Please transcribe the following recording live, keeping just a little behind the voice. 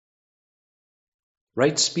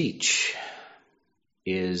Right speech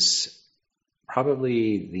is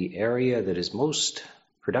probably the area that is most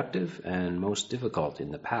productive and most difficult in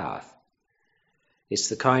the path. It's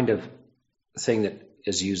the kind of thing that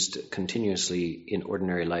is used continuously in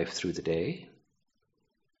ordinary life through the day.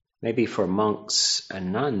 Maybe for monks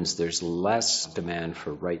and nuns, there's less demand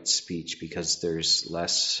for right speech because there's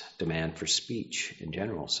less demand for speech in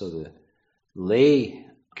general. So the lay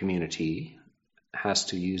community has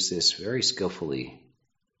to use this very skillfully.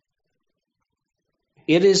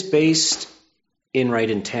 It is based in right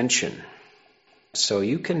intention. So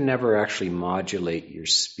you can never actually modulate your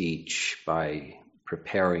speech by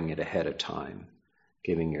preparing it ahead of time,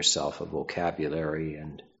 giving yourself a vocabulary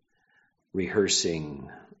and rehearsing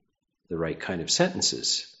the right kind of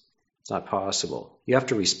sentences. It's not possible. You have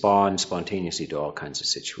to respond spontaneously to all kinds of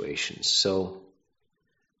situations. So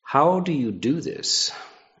how do you do this?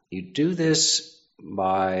 You do this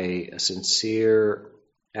by a sincere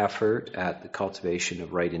effort at the cultivation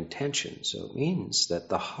of right intention. So it means that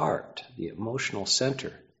the heart, the emotional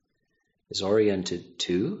center, is oriented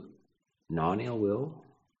to non-ill will,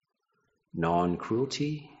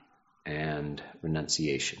 non-cruelty, and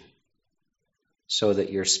renunciation. So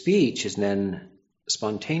that your speech is then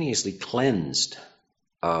spontaneously cleansed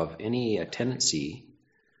of any tendency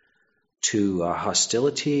to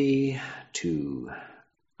hostility, to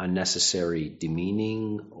unnecessary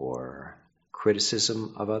demeaning or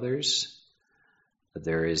criticism of others.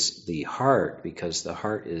 There is the heart, because the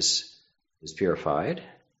heart is purified.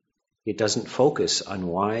 It doesn't focus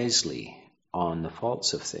unwisely on the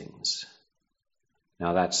faults of things.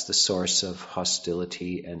 Now that's the source of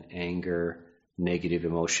hostility and anger, negative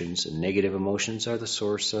emotions, and negative emotions are the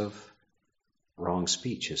source of wrong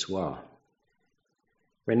speech as well.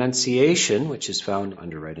 Renunciation, which is found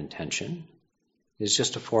under right intention, is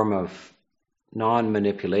just a form of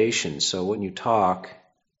non-manipulation. So when you talk,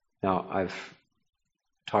 now I've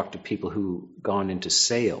talked to people who've gone into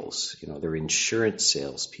sales, they're insurance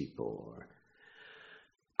salespeople or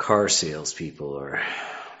car salespeople or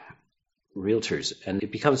realtors, and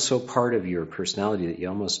it becomes so part of your personality that you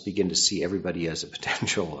almost begin to see everybody as a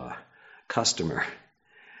potential customer,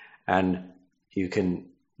 and you can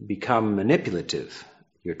become manipulative.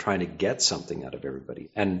 You're trying to get something out of everybody,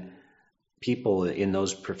 and people in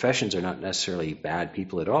those professions are not necessarily bad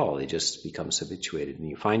people at all. They just become habituated, and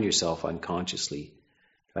you find yourself unconsciously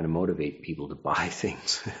trying to motivate people to buy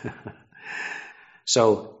things.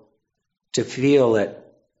 So to feel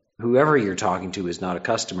that whoever you're talking to is not a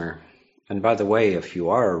customer, and by the way, if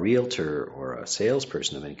you are a realtor or a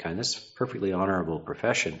salesperson of any kind, that's a perfectly honorable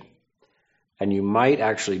profession. And you might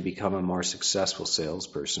actually become a more successful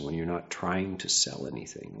salesperson when you're not trying to sell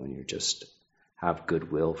anything, when you're just have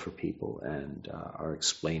goodwill for people and are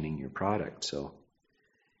explaining your product. So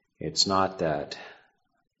it's not that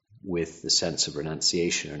with the sense of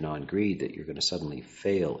renunciation or non-greed that you're going to suddenly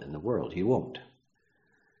fail in the world. You won't.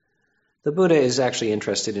 The Buddha is actually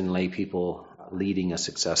interested in lay people leading a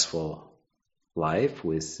successful life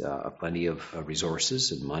with plenty of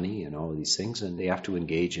resources and money and all of these things, and they have to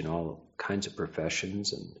engage in all kinds of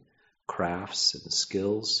professions and crafts and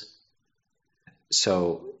skills.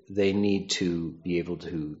 So they need to be able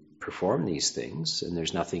to perform these things, and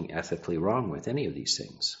there's nothing ethically wrong with any of these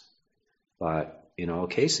things. But in all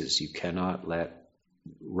cases, you cannot let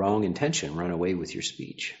wrong intention run away with your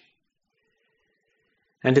speech.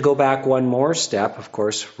 And to go back one more step, of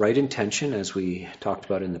course, right intention, as we talked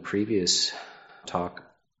about in the previous talk,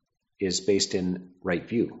 is based in right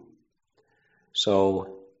view.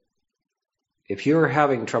 So if you're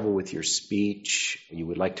having trouble with your speech, you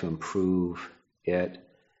would like to improve it,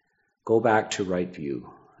 go back to right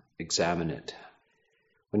view, examine it.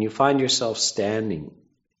 When you find yourself standing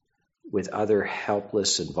with other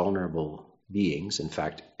helpless and vulnerable beings, in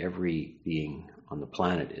fact, every being on the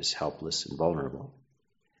planet is helpless and vulnerable,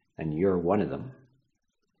 and you're one of them,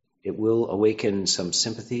 it will awaken some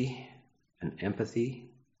sympathy and empathy,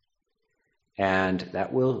 and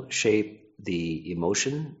that will shape the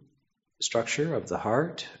emotion structure of the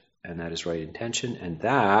heart, and that is right intention, and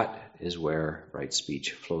that is where right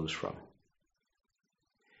speech flows from.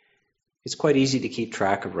 It's quite easy to keep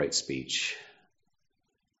track of right speech.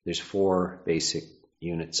 There's 4 basic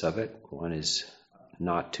units of it. One is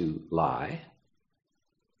not to lie.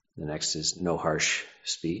 The next is no harsh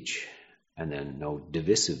speech, and then no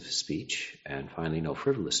divisive speech, and finally no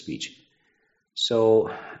frivolous speech.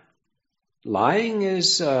 So lying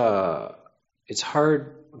is, it's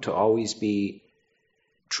hard to always be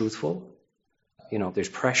truthful. There's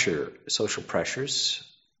pressure, social pressures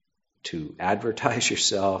to advertise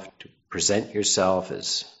yourself, to present yourself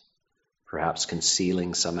as perhaps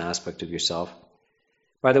concealing some aspect of yourself.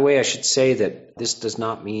 By the way, I should say that this does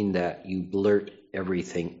not mean that you blurt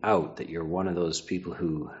everything out, that you're one of those people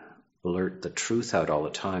who blurt the truth out all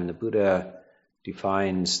the time. The Buddha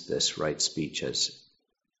defines this right speech as,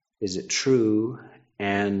 is it true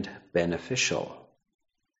and beneficial?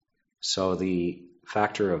 So the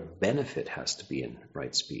factor of benefit has to be in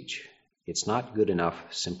right speech. It's not good enough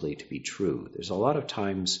simply to be true. There's a lot of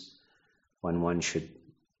times when one should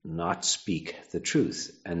not speak the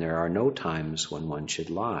truth, and there are no times when one should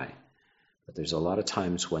lie. But there's a lot of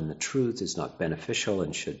times when the truth is not beneficial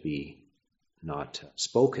and should be not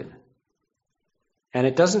spoken. And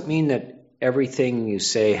it doesn't mean that everything you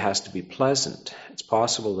say has to be pleasant. It's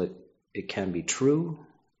possible that it can be true,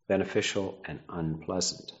 beneficial, and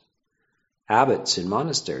unpleasant. Abbots in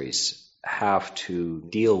monasteries have to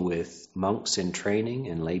deal with monks in training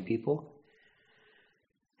and lay people.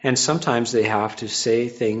 And sometimes they have to say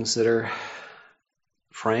things that are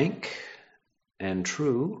frank and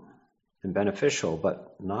true and beneficial,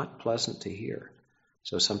 but not pleasant to hear.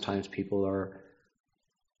 So sometimes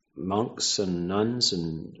monks and nuns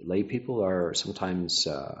and lay people are sometimes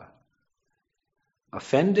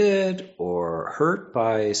offended or hurt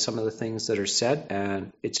by some of the things that are said,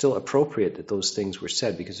 and it's still appropriate that those things were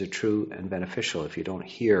said because they're true and beneficial. If you don't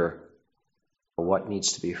hear what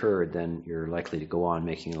needs to be heard, then you're likely to go on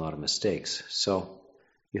making a lot of mistakes. So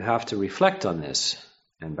you have to reflect on this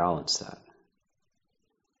and balance that.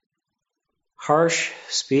 Harsh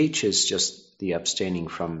speech is just the abstaining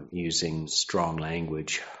from using strong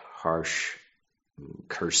language, harsh,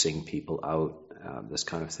 cursing people out, this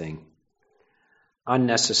kind of thing.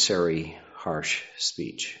 Unnecessary harsh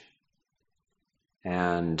speech.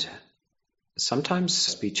 And sometimes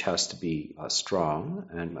speech has to be strong,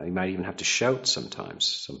 and you might even have to shout sometimes.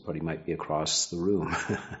 Somebody might be across the room.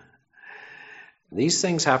 These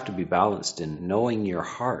things have to be balanced in knowing your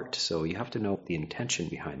heart, so you have to know the intention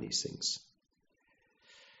behind these things.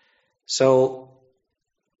 So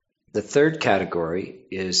the third category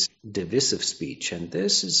is divisive speech, and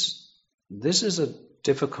this is a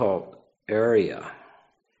difficult area.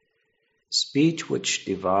 Speech which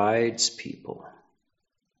divides people.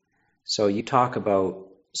 So you talk about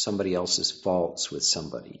somebody else's faults with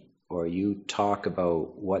somebody, or you talk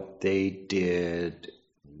about what they did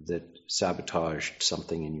that sabotaged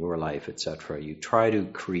something in your life, etc. You try to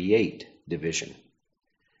create division,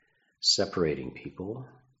 separating people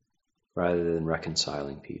rather than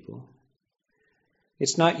reconciling people.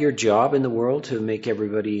 It's not your job in the world to make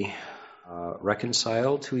everybody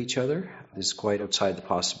reconcile to each other. It's quite outside the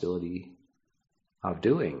possibility of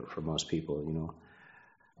doing for most people,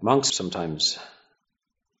 Monks sometimes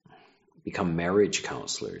become marriage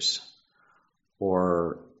counselors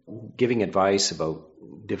or giving advice about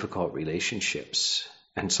difficult relationships.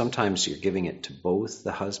 And sometimes you're giving it to both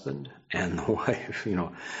the husband and the wife,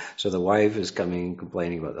 So the wife is coming and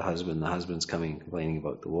complaining about the husband's coming and complaining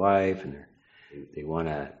about the wife, and they want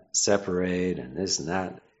to separate and this and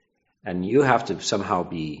that. And you have to somehow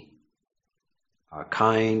be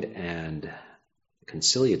kind and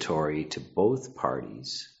conciliatory to both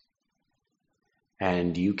parties.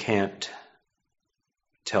 And you can't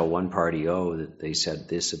tell one party, that they said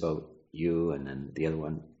this about you, and then the other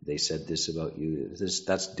one, they said this about you.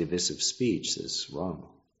 That's divisive speech. This is wrong.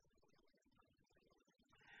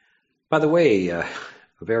 By the way, a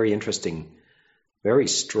very interesting, very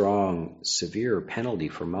strong, severe penalty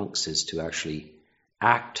for monks is to actually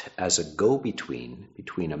act as a go-between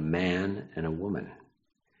between a man and a woman.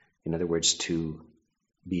 In other words, to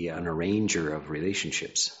be an arranger of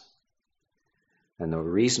relationships. And the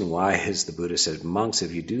reason why is the Buddha said, monks,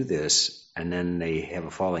 if you do this and then they have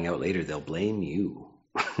a falling out later, they'll blame you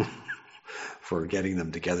for getting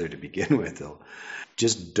them together to begin with.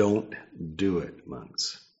 Just don't do it,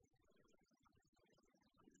 monks.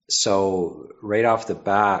 So right off the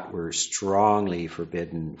bat, we're strongly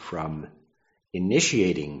forbidden from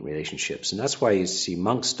initiating relationships. And that's why you see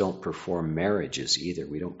monks don't perform marriages either.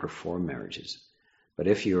 We don't perform marriages. But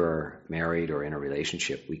if you're married or in a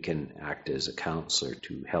relationship, we can act as a counselor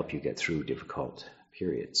to help you get through difficult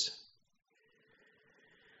periods.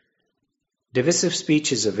 Divisive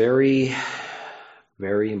speech is a very,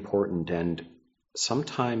 very important, and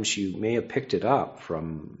sometimes you may have picked it up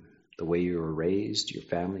from the way you were raised, your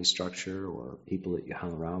family structure, or people that you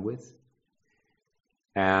hung around with.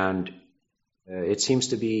 And it seems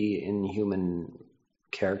to be in human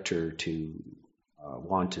character to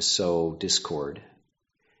want to sow discord.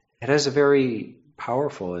 It has a very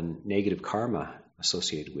powerful and negative karma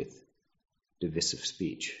associated with divisive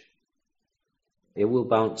speech. It will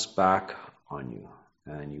bounce back on you,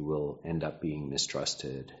 and you will end up being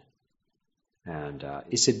mistrusted And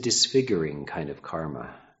it's a disfiguring kind of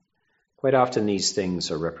karma. Quite often these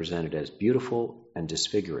things are represented as beautiful and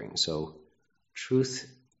disfiguring. So truth,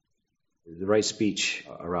 the right speech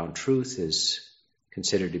around truth is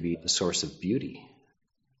considered to be a source of beauty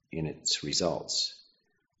in its results.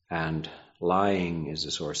 And lying is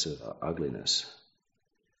a source of ugliness.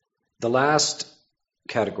 The last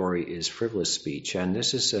category is frivolous speech, and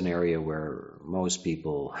this is an area where most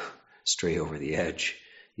people stray over the edge,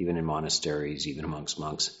 even in monasteries, even amongst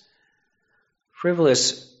monks.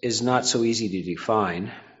 Frivolous is not so easy to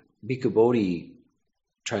define. Bhikkhu Bodhi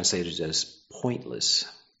translated as pointless.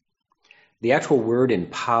 The actual word in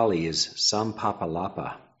Pali is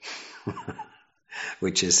sampapalapa,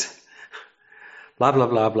 which is blah, blah,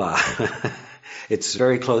 blah, blah. It's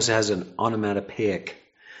very close. It has an onomatopoeic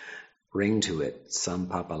ring to it,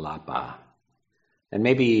 sampapalapa. And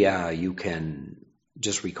maybe you can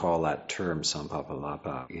just recall that term,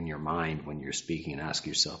 sampapalapa, in your mind when you're speaking and ask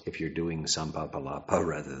yourself if you're doing sampapalapa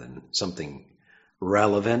rather than something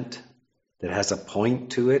relevant that has a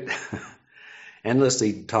point to it.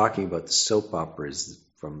 Endlessly talking about the soap operas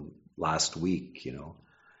from last week,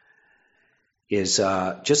 is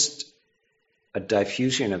just a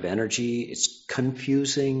diffusion of energy. It's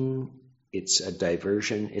confusing. It's a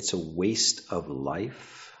diversion. It's a waste of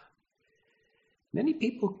life. Many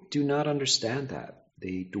people do not understand that.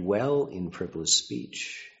 They dwell in frivolous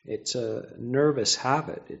speech. It's a nervous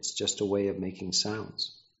habit. It's just a way of making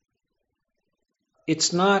sounds.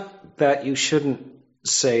 It's not that you shouldn't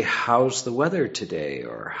say, how's the weather today?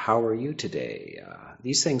 Or how are you today?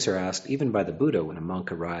 These things are asked even by the Buddha. When a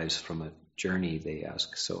monk arrives from a journey, they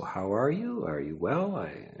ask, so how are you? Are you well?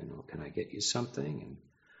 Can I get you something? And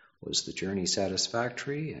was the journey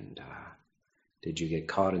satisfactory? And did you get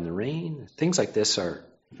caught in the rain? Things like this are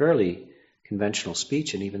fairly conventional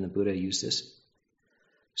speech, and even the Buddha used this.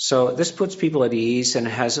 So this puts people at ease and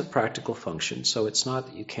has a practical function. So it's not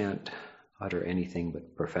that you can't utter anything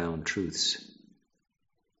but profound truths.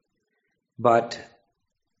 But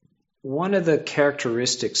one of the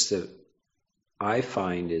characteristics that I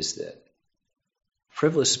find is that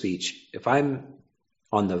frivolous speech, if I'm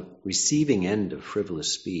on the receiving end of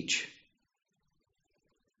frivolous speech,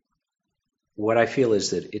 what I feel is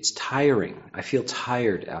that it's tiring. I feel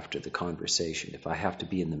tired after the conversation. If I have to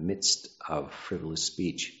be in the midst of frivolous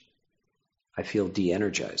speech, I feel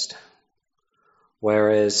de-energized.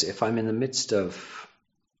 Whereas if I'm in the midst of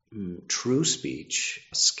true speech,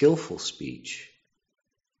 skillful speech,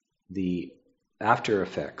 the after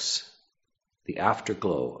effects, the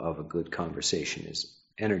afterglow of a good conversation is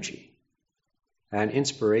energy and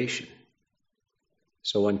inspiration.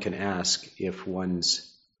 So one can ask if one's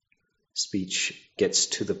speech gets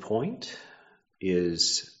to the point,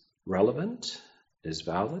 is relevant, is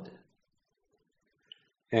valid,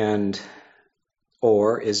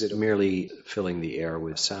 or is it merely filling the air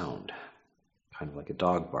with sound? Kind of like a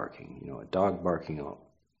dog barking. A dog barking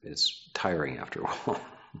is tiring after a while.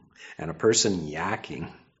 And a person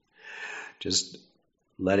yakking, just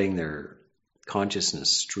letting their consciousness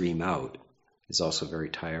stream out, is also very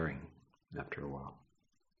tiring after a while,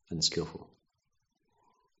 unskillful.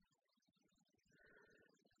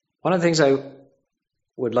 One of the things I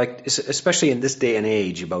would like, especially in this day and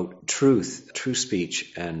age, about truth, true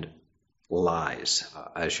speech, and lies,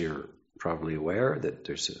 as you're probably aware, that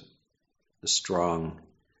there's a strong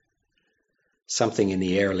something in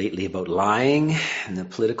the air lately about lying in the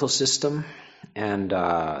political system. And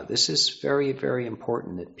this is very, very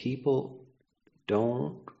important that people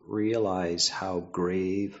don't realize how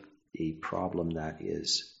grave a problem that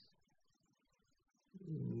is.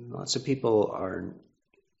 Lots of people are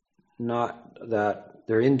not that,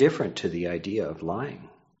 they're indifferent to the idea of lying.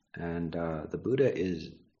 And the Buddha is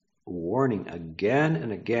warning again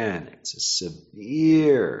and again. It's a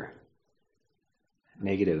severe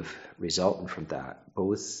negative resultant from that,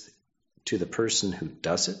 both to the person who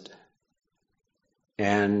does it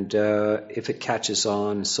and if it catches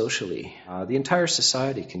on socially. The entire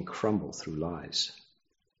society can crumble through lies.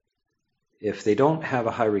 If they don't have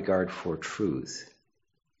a high regard for truth,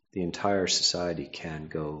 the entire society can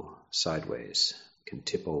go sideways, can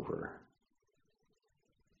tip over.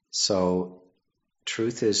 So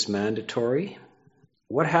truth is mandatory.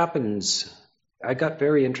 What happens, I got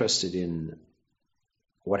very interested in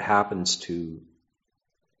what happens to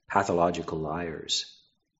pathological liars.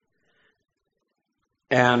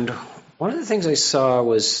 And one of the things I saw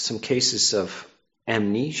was some cases of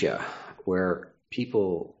amnesia, where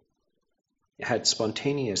people had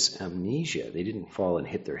spontaneous amnesia. They didn't fall and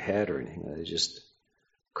hit their head or anything. They just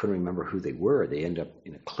couldn't remember who they were. They end up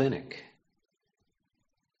in a clinic.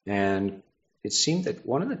 And it seemed that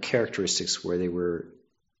one of the characteristics where they were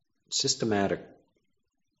systematic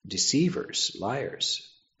deceivers, liars.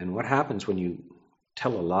 And what happens when you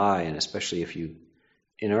tell a lie, and especially if you,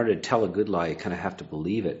 in order to tell a good lie, you kind of have to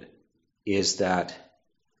believe it, is that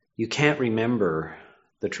you can't remember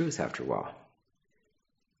the truth after a while.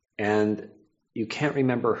 And you can't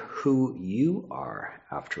remember who you are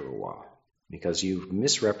after a while because you've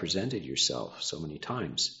misrepresented yourself so many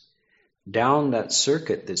times. Down that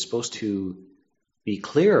circuit that's supposed to be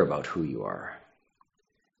clear about who you are.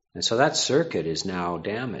 And so that circuit is now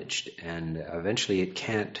damaged, and eventually it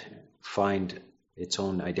can't find its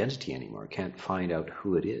own identity anymore. It can't find out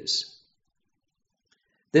who it is.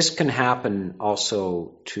 This can happen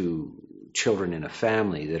also to children in a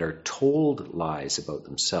family that are told lies about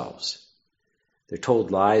themselves. They're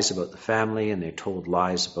told lies about the family, and they're told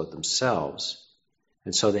lies about themselves.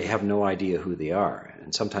 And so they have no idea who they are.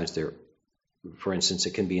 And sometimes they're, for instance,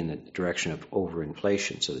 it can be in the direction of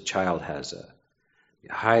overinflation. So the child has a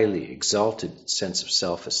highly exalted sense of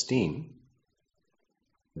self-esteem.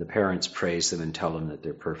 The parents praise them and tell them that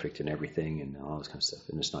they're perfect in everything and all this kind of stuff.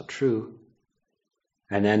 And it's not true.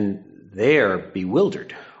 And then they're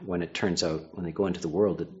bewildered when it turns out, when they go into the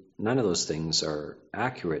world, that none of those things are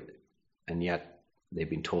accurate, and yet they've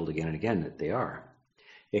been told again and again that they are.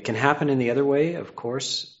 It can happen in the other way, of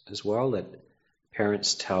course, as well, that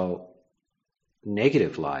parents tell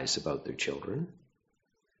negative lies about their children,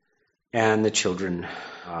 and the children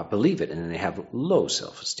believe it, and then they have low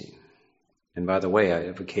self-esteem. And by the way, I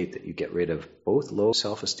advocate that you get rid of both low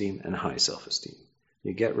self-esteem and high self-esteem.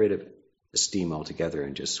 You get rid of esteem altogether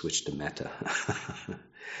and just switch to metta.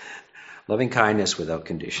 Loving kindness without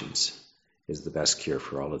conditions is the best cure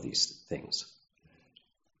for all of these things.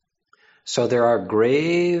 So there are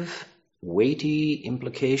grave, weighty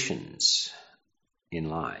implications in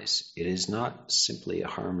lies. It is not simply a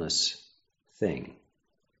harmless thing,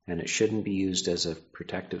 and it shouldn't be used as a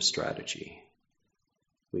protective strategy.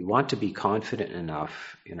 We want to be confident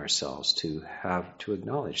enough in ourselves to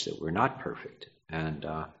acknowledge that we're not perfect, and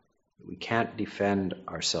we can't defend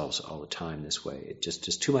ourselves all the time this way. It just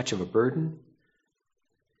is too much of a burden,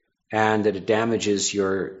 and that it damages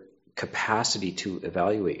your capacity to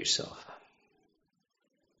evaluate yourself.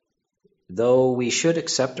 Though we should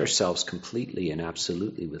accept ourselves completely and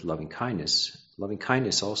absolutely with loving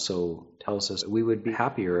kindness also tells us we would be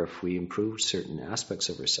happier if we improved certain aspects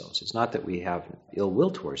of ourselves. It's not that we have ill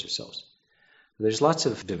will towards ourselves. There's lots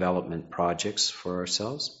of development projects for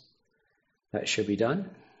ourselves that should be done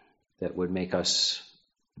that would make us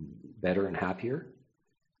better and happier,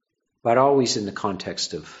 but always in the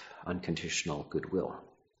context of unconditional goodwill.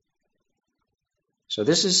 So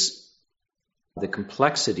this is the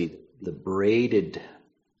complexity, the braided,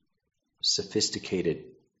 sophisticated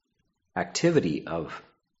activity of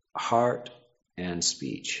heart and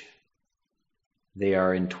speech. They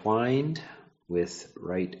are entwined with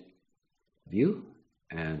right view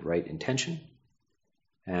and right intention,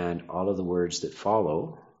 and all of the words that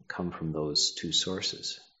follow come from those two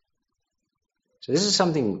sources. So this is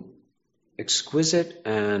something exquisite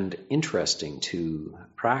and interesting to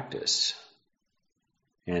practice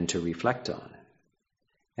and to reflect on.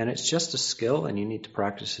 And it's just a skill, and you need to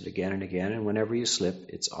practice it again and again, and whenever you slip,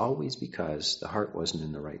 it's always because the heart wasn't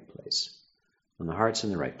in the right place. When the heart's in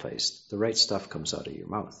the right place, the right stuff comes out of your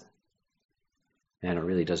mouth. And it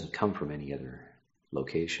really doesn't come from any other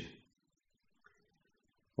location.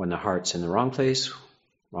 When the heart's in the wrong place,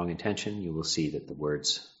 wrong intention, you will see that the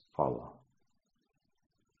words follow.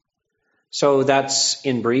 So that's,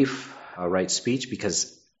 in brief, right speech,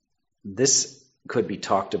 because this could be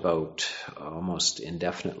talked about almost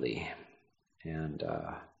indefinitely, and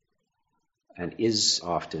is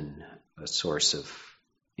often a source of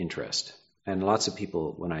interest. And lots of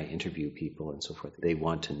people, when I interview people and so forth, they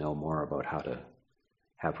want to know more about how to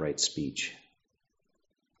have right speech.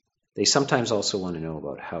 They sometimes also want to know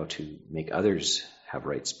about how to make others have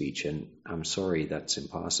right speech, and I'm sorry, that's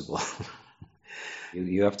impossible.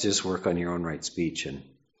 You have to just work on your own right speech, and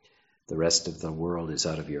the rest of the world is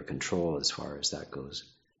out of your control as far as that goes.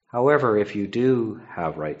 However, if you do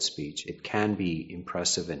have right speech, it can be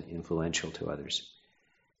impressive and influential to others.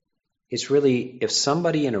 It's really, if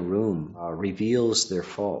somebody in a room reveals their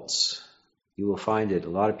faults, you will find that a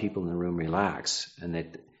lot of people in the room relax, and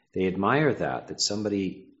that they admire that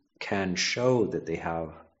somebody can show that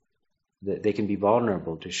that they can be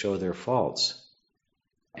vulnerable to show their faults,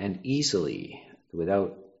 and easily,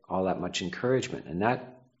 without all that much encouragement. And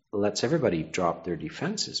that lets everybody drop their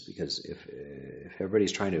defenses, because if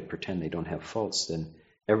everybody's trying to pretend they don't have faults, then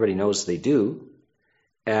everybody knows they do.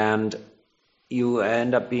 And you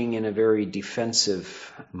end up being in a very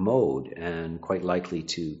defensive mode and quite likely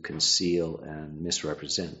to conceal and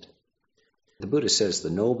misrepresent. The Buddha says the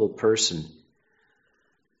noble person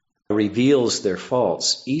reveals their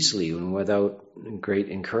faults easily and without great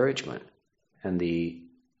encouragement, and the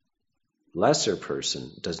lesser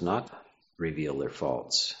person does not reveal their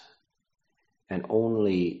faults, and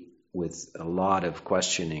only with a lot of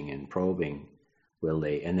questioning and probing will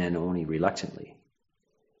they, and then only reluctantly.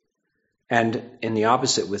 And in the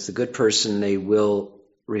opposite, with the good person, they will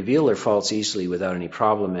reveal their faults easily without any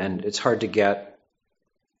problem, and it's hard to get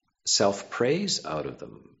self-praise out of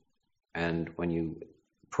them. And when you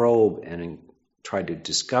probe and try to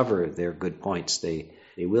discover their good points, they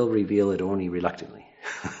will reveal it only reluctantly.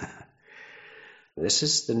 This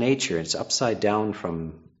is the nature. It's upside down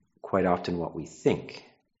from quite often what we think.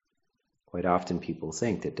 Quite often people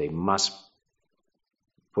think that they must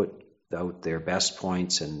put out their best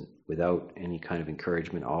points and without any kind of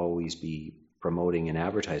encouragement always be promoting and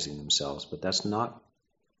advertising themselves. But that's not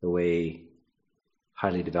the way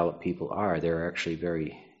highly developed people are. They're actually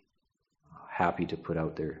very happy to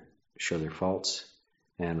show their faults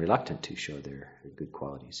and reluctant to show their good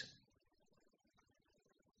qualities.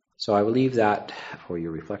 So I will leave that for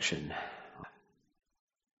your reflection.